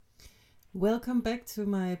Welcome back to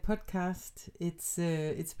my podcast.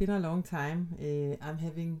 It's been a long time. I'm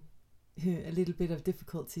having a little bit of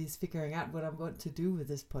difficulties figuring out what I want to do with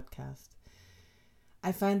this podcast.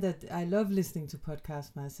 I find that I love listening to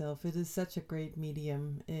podcasts myself. It is such a great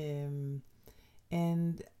medium,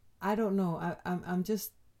 and I don't know. I'm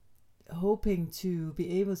just hoping to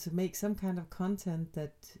be able to make some kind of content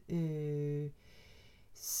that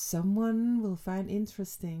someone will find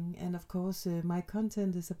interesting. And of course, my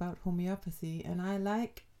content is about homeopathy, and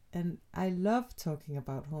I love talking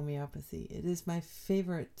about homeopathy. It is my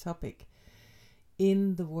favorite topic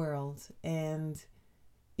in the world, and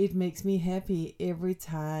it makes me happy every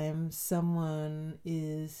time someone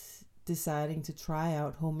is deciding to try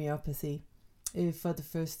out homeopathy for the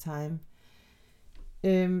first time.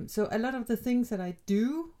 So a lot of the things that I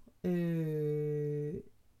do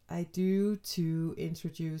to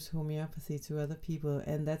introduce homeopathy to other people,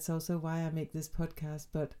 and that's also why I make this podcast.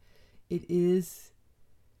 But it is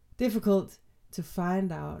difficult to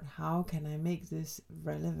find out how can I make this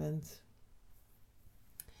relevant.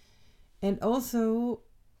 And also,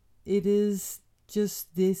 it is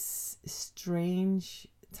just this strange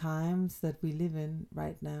times that we live in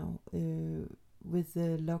right now with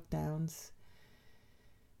the lockdowns.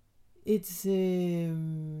 It's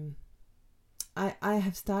I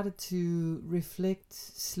have started to reflect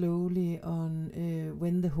slowly on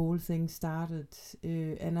when the whole thing started,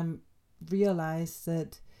 and I'm realized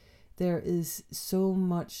that there is so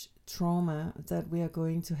much trauma that we are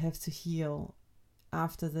going to have to heal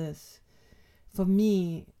after this. For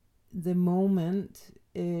me, the moment,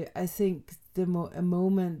 I think a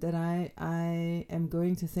moment that I am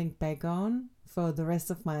going to think back on for the rest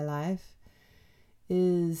of my life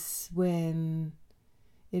is when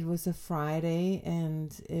it was a Friday,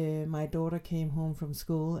 and my daughter came home from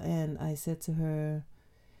school, and I said to her,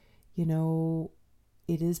 you know,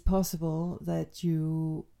 it is possible that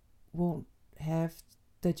you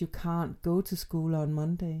can't go to school on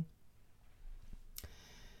Monday.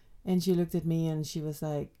 And she looked at me and she was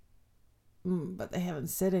like, but they haven't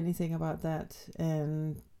said anything about that.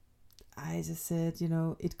 And I just said,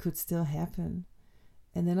 it could still happen.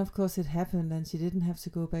 And then, of course, it happened, and she didn't have to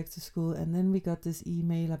go back to school. And then we got this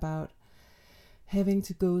email about having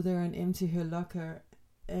to go there and empty her locker.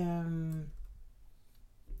 And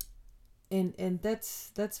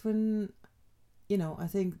that's when, I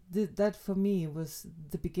think that for me was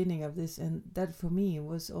the beginning of this. And that for me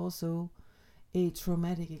was also a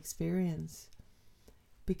traumatic experience,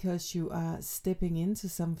 because you are stepping into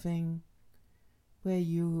something where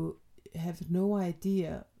you have no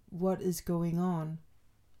idea what is going on.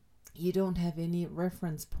 You don't have any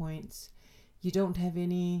reference points. You don't have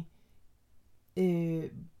any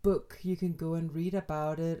book you can go and read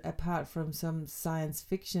about it, apart from some science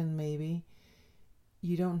fiction maybe.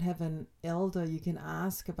 You don't have an elder you can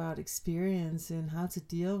ask about experience and how to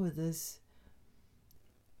deal with this.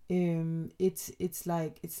 It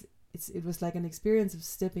was like an experience of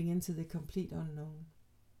stepping into the complete unknown.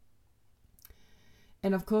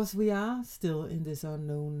 And of course we are still in this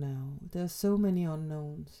unknown now. There are so many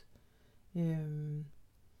unknowns. And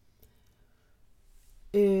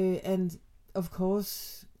of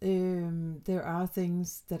course there are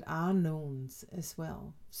things that are knowns as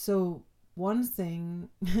well. So one thing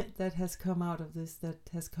that has come out of this, that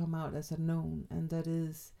has come out as a known, and that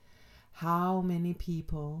is how many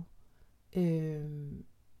people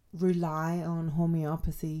rely on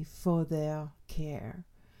homeopathy for their care.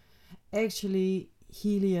 Actually,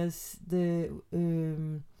 Helios, the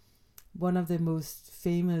one of the most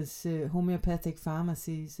famous homeopathic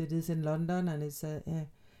pharmacies, it is in London, and it's a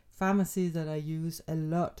pharmacy that I use a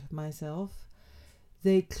lot myself.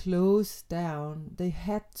 They closed down. They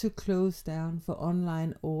had to close down for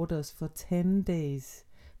online orders for 10 days.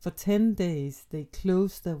 For 10 days, they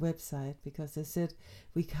closed their website because they said,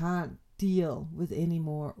 we can't deal with any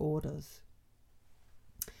more orders.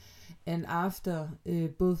 And after,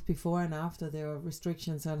 both before and after, there were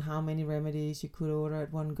restrictions on how many remedies you could order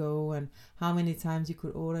at one go and how many times you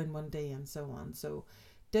could order in one day and so on. So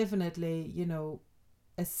definitely,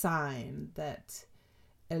 a sign that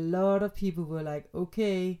a lot of people were like,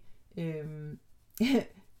 okay,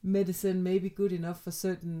 medicine may be good enough for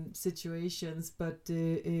certain situations, but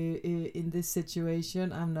in this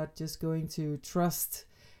situation, I'm not just going to trust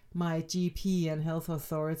my GP and health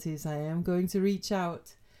authorities. I am going to reach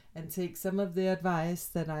out and take some of the advice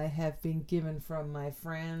that I have been given from my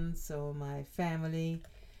friends or my family.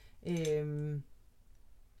 And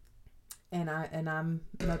I'm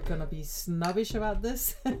not gonna be snobbish about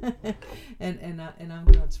this. and I'm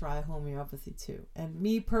gonna try homeopathy too. And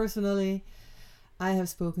me personally, I have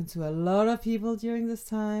spoken to a lot of people during this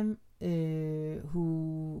time,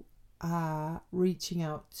 who are reaching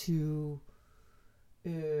out to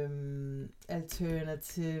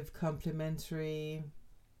alternative, complementary,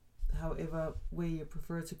 however way you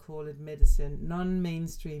prefer to call it, medicine,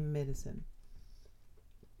 non-mainstream medicine.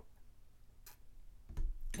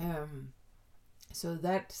 So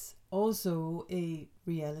that's also a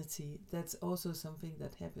reality. That's also something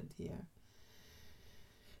that happened here.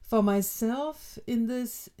 For myself in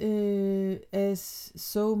this, as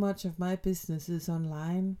so much of my business is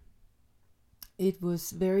online, it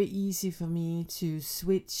was very easy for me to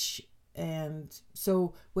switch. And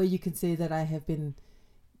so where you can say that I have been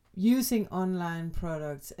using online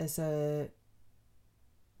products as a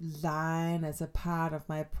line, as a part of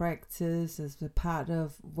my practice, as a part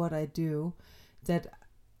of what I do, that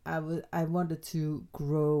I wanted to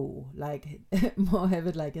grow, like more have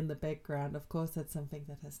it like in the background. Of course, that's something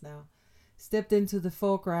that has now stepped into the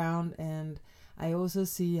foreground, and I also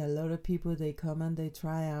see a lot of people, they come and they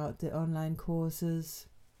try out the online courses,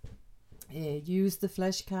 use the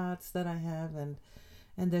flashcards that I have, and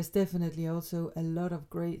there's definitely also a lot of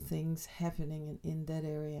great things happening in that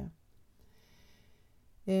area.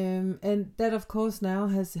 And that of course now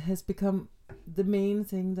has become the main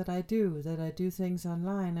thing that I do things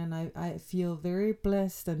online, and I feel very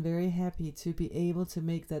blessed and very happy to be able to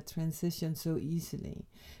make that transition so easily,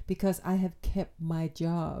 because I have kept my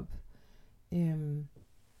job, and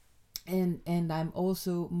I'm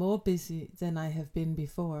also more busy than I have been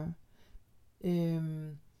before. It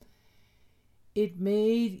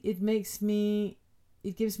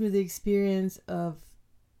gives me the experience of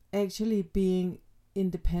actually being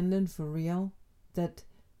independent for real, that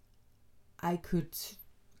I could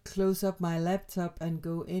close up my laptop and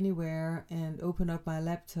go anywhere and open up my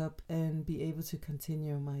laptop and be able to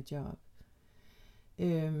continue my job.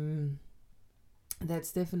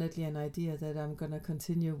 That's definitely an idea that I'm gonna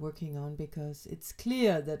continue working on, because it's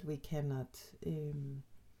clear that we cannot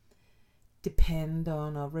depend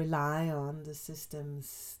on or rely on the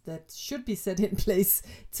systems that should be set in place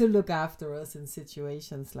to look after us in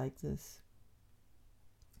situations like this.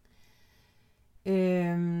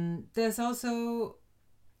 There's also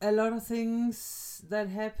a lot of things that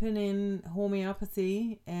happen in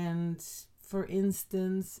homeopathy, and for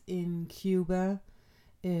instance in Cuba,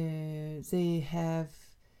 they have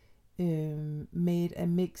made a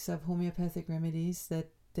mix of homeopathic remedies that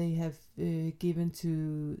they have given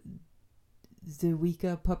to the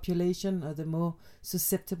weaker population, or the more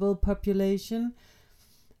susceptible population.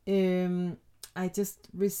 I just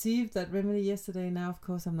received that remedy yesterday. Now, of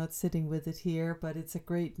course, I'm not sitting with it here, but it's a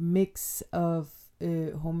great mix of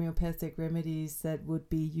homeopathic remedies that would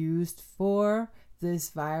be used for this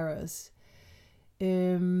virus.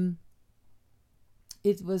 It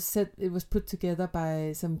was put together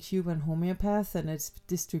by some Cuban homeopaths, and it's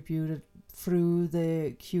distributed through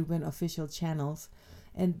the Cuban official channels.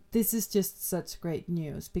 And this is just such great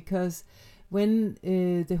news, because when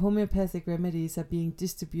the homeopathic remedies are being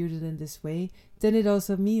distributed in this way, then it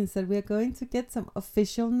also means that we're going to get some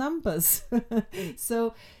official numbers.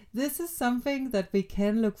 So this is something that we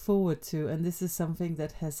can look forward to, and this is something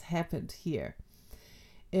that has happened here.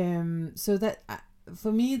 So that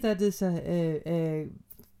for me, that is a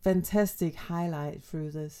fantastic highlight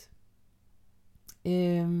through this,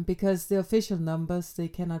 because the official numbers, they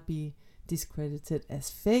cannot be discredited as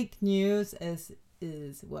fake news, as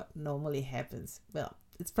is what normally happens. Well,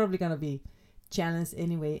 it's probably going to be challenged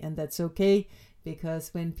anyway, and that's okay,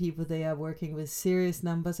 because when people, they are working with serious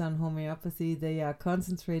numbers on homeopathy, they are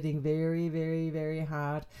concentrating very, very, very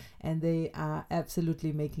hard, and they are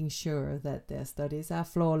absolutely making sure that their studies are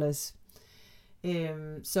flawless.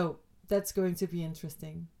 So that's going to be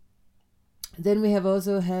interesting. Then we have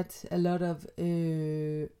also had a lot of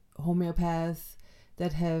homeopaths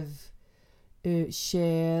that have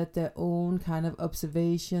shared their own kind of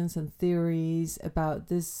observations and theories about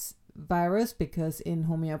this virus, because in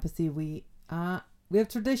homeopathy we have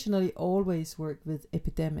traditionally always worked with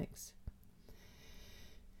epidemics.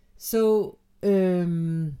 So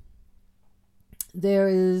there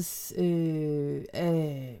is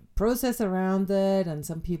a process around that, and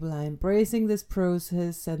some people are embracing this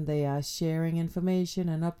process, and they are sharing information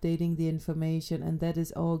and updating the information, and that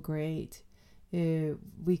is all great.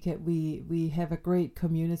 We have a great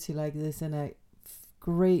community like this, and a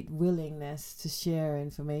great willingness to share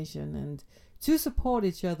information and to support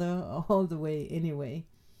each other all the way anyway.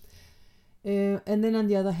 And then on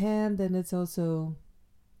the other hand, then it's also,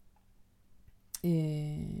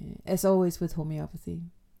 as always with homeopathy,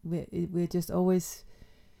 we're just always,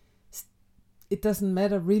 it doesn't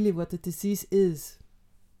matter really what the disease is.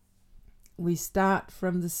 we start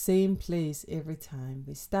from the same place every time.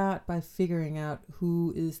 We start by figuring out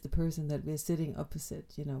who is the person that we're sitting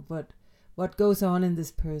opposite, what goes on in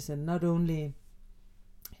this person, not only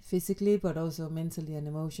physically, but also mentally and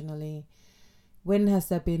emotionally. When has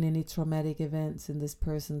there been any traumatic events in this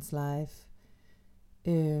person's life?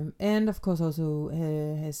 And of course also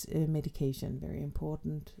has medication, very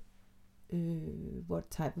important. What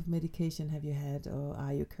type of medication have you had or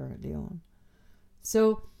are you currently on?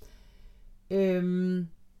 So,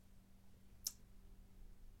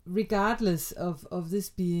 regardless of this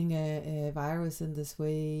being a virus in this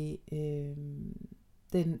way,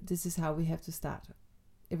 then this is how we have to start.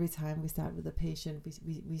 Every time we start with a patient,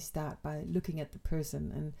 we start by looking at the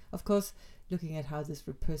person and, of course, looking at how this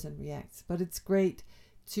person reacts. But it's great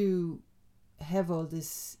to have all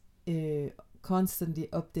this constantly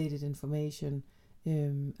updated information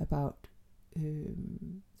about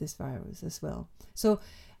this virus as well. So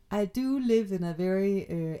I do live in a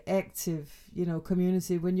very active,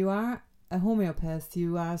 community. When you are a homeopath,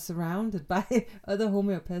 you are surrounded by other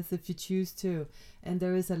homeopaths if you choose to, and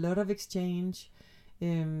there is a lot of exchange.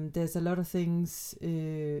 There's a lot of things,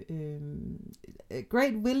 a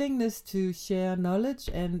great willingness to share knowledge,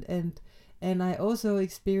 and I also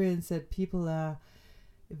experience that people are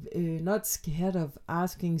not scared of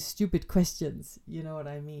asking stupid questions. You know what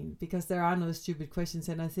I mean? Because there are no stupid questions,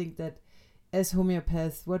 and I think that as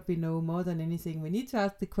homeopaths, what we know more than anything, we need to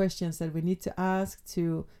ask the questions that we need to ask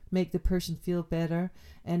to make the person feel better.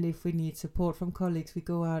 And if we need support from colleagues, we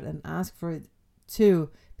go out and ask for it too,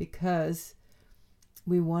 because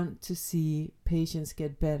we want to see patients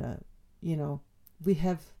get better. We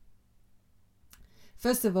have,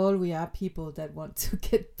 first of all, we are people that want to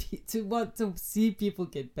see people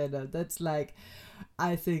get better. That's like,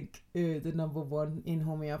 I think, the number one in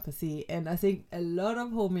homeopathy. And I think a lot of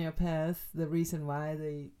homeopaths, the reason why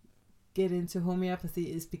they get into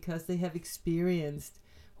homeopathy is because they have experienced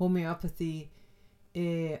homeopathy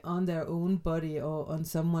on their own body or on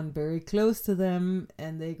someone very close to them,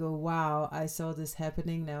 and they go, wow, I saw this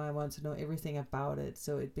happening, now I want to know everything about it.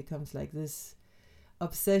 So it becomes like this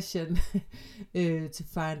obsession to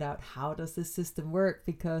find out how does this system work,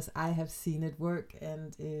 because I have seen it work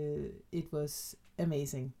and it was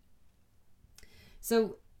amazing.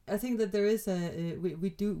 So I think that there is we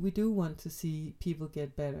do want to see people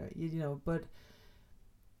get better, but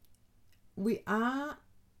we are,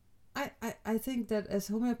 I think that as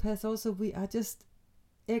homeopaths also, we are just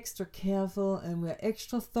extra careful and we're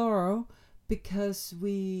extra thorough, because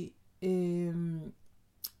we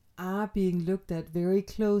are being looked at very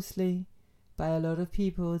closely by a lot of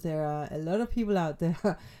people. There are a lot of people out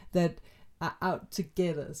there that are out to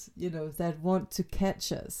get us, that want to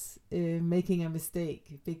catch us making a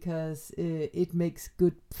mistake, because it makes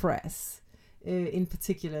good press, in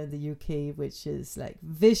particular in the UK, which is like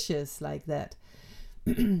vicious like that.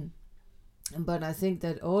 But I think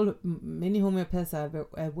that many homeopaths are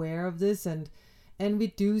aware of this, and we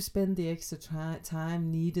do spend the extra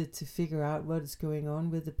time needed to figure out what is going on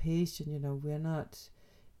with the patient. We're not,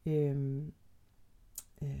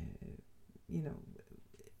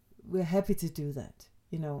 we're happy to do that,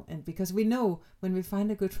 and because we know when we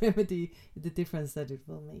find a good remedy, the difference that it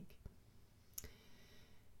will make.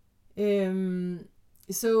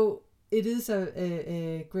 So it is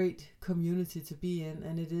a great community to be in,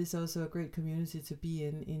 and it is also a great community to be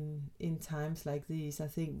in times like these, I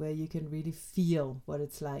think, where you can really feel what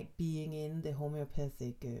it's like being in the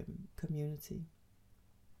homeopathic community.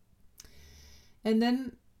 And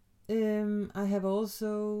then I have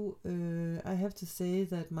also, I have to say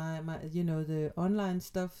that my the online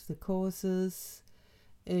stuff, the courses,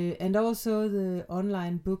 and also the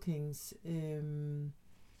online bookings,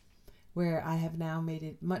 where I have now made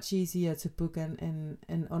it much easier to book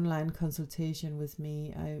an online consultation with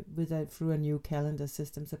me through a new calendar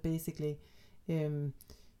system. So basically, you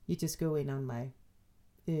just go in on my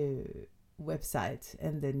website,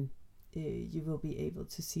 and then you will be able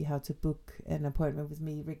to see how to book an appointment with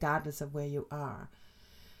me regardless of where you are.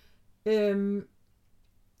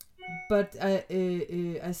 But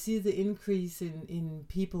I see the increase in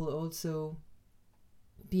people also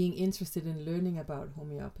being interested in learning about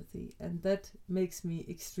homeopathy, and that makes me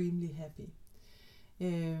extremely happy.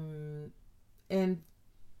 And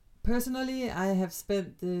personally, I have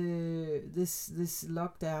spent this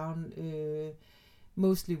lockdown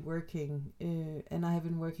mostly working, and I have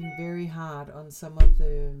been working very hard on some of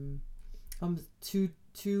the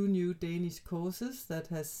two new Danish courses that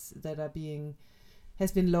has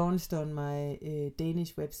been launched on my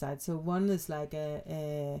Danish website. So one is like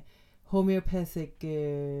a homeopathic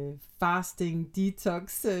fasting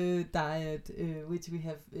detox diet, which we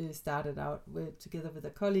have started out with together with a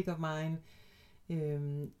colleague of mine,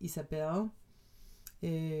 Isabel.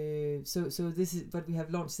 So this is, but we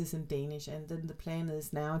have launched this in Danish, and then the plan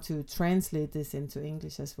is now to translate this into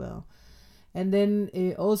English as well. And then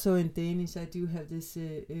also in Danish, I do have this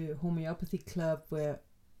homeopathy club where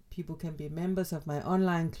people can be members of my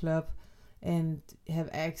online club and have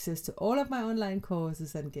access to all of my online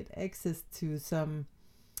courses and get access to some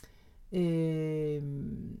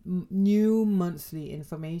new monthly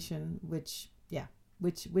information, which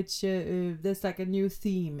there's like a new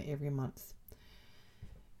theme every month.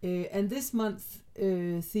 And this month's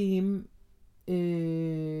theme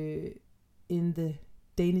in the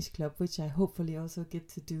Danish club, which I hopefully also get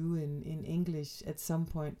to do in English at some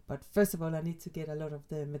point. But first of all, I need to get a lot of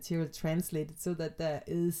the material translated so that there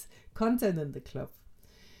is content in the club.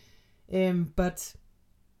 But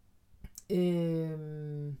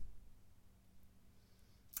the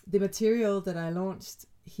material that I launched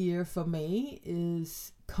here for May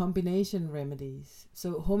is combination remedies.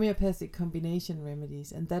 So homeopathic combination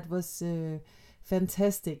remedies. And that was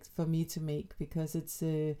fantastic for me to make, because it's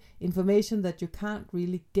information that you can't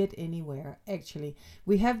really get anywhere. Actually,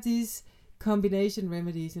 we have these combination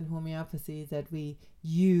remedies in homeopathy that we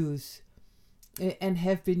use and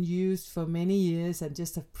have been used for many years and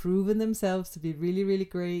just have proven themselves to be really, really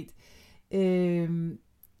great.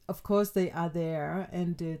 Of course they are there,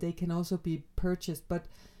 and they can also be purchased, but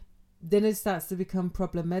then it starts to become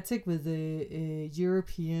problematic with the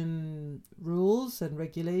European rules and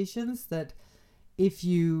regulations that if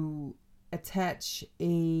you attach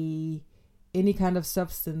any kind of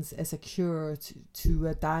substance as a cure to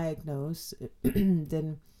a diagnose,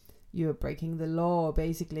 then you're breaking the law,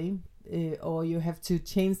 basically, or you have to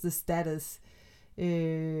change the status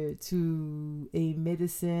to a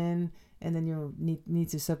medicine, and then you need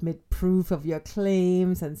to submit proof of your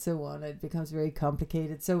claims and so on. It becomes very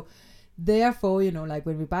complicated. So therefore, like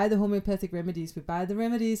when we buy the homeopathic remedies, we buy the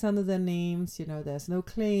remedies under their names. There's no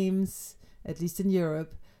claims, at least in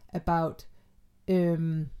Europe, about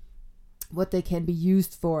what they can be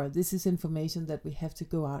used for. This is information that we have to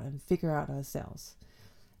go out and figure out ourselves.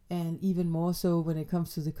 And even more so when it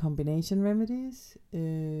comes to the combination remedies,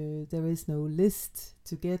 there is no list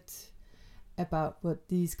to get about what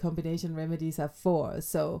these combination remedies are for.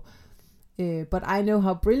 So, but I know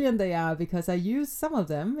how brilliant they are because I use some of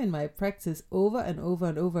them in my practice over and over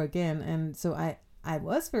and over again. And so I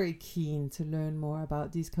was very keen to learn more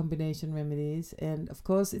about these combination remedies. And of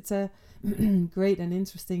course, it's a great and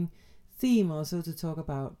interesting theme also to talk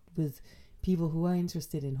about with people who are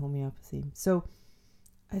interested in homeopathy. So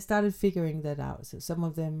I started figuring that out. So some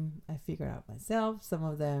of them I figured out myself. Some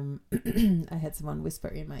of them I had someone whisper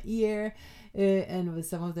in my ear. And with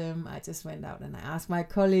some of them I just went out and I asked my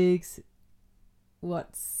colleagues,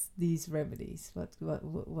 what's these remedies?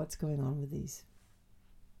 What's going on with these?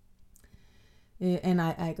 And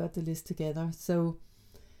I got the list together. So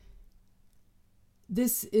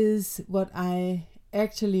this is what I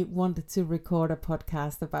actually wanted to record a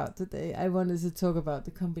podcast about today. I wanted to talk about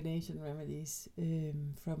the combination remedies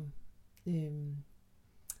from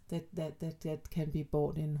that can be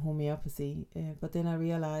bought in homeopathy. But then I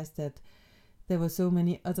realized that there were so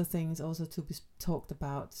many other things also to be talked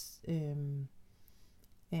about. And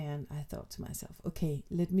I thought to myself, okay,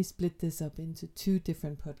 let me split this up into 2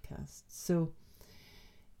 different podcasts. So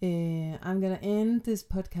I'm going to end this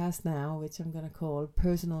podcast now, which I'm going to call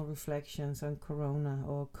Personal Reflections on Corona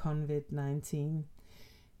or COVID-19.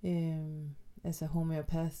 As a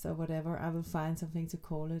homeopath or whatever, I will find something to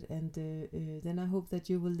call it. And then I hope that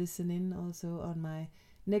you will listen in also on my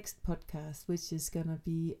next podcast, which is going to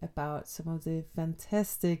be about some of the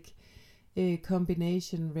fantastic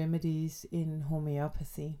combination remedies in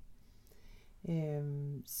homeopathy.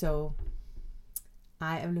 So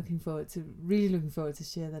I am really looking forward to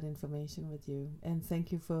share that information with you. And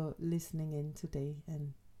thank you for listening in today.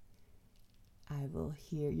 And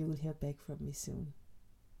you will hear back from me soon.